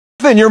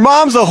Griffin, your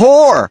mom's a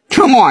whore.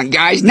 Come on,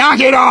 guys, knock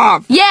it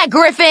off. Yeah,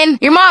 Griffin,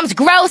 your mom's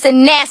gross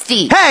and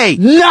nasty. Hey!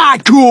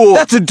 Not cool.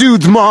 That's a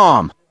dude's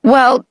mom.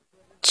 Well,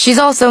 she's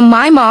also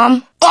my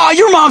mom. Oh,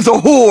 your mom's a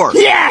whore.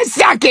 Yeah,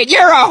 suck it.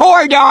 You're a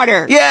whore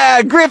daughter.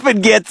 Yeah,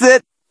 Griffin gets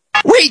it.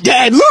 Wait,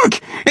 Dad, look.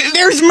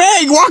 There's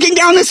Meg walking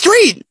down the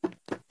street.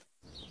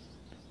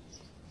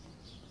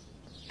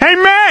 Hey,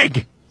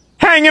 Meg!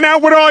 Hanging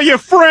out with all your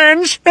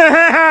friends? Hey,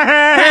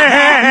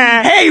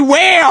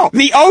 Whale!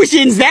 The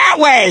ocean's that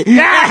way!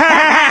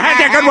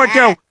 Yeah, good one,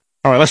 too.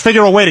 All right, let's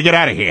figure a way to get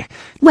out of here.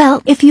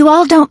 Well, if you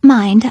all don't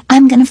mind,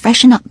 I'm gonna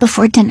freshen up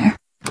before dinner.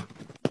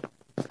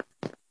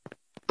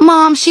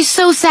 Mom, she's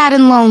so sad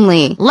and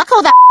lonely. Look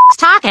who the is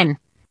talking.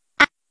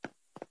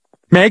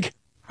 Meg,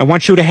 I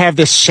want you to have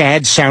this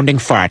sad-sounding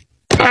fart.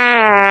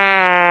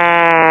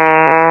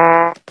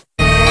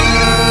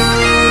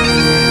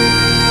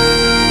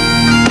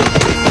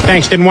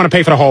 Thanks, didn't want to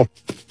pay for the hole.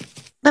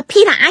 But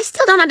Peter, I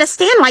still don't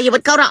understand why you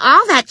would go to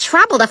all that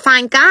trouble to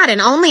find God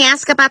and only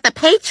ask about the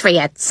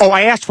Patriots. Oh,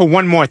 I asked for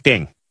one more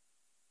thing.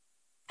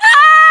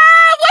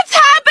 Ah! What's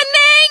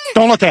happening?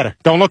 Don't look at her.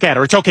 Don't look at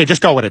her. It's okay.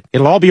 Just go with it.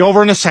 It'll all be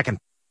over in a second.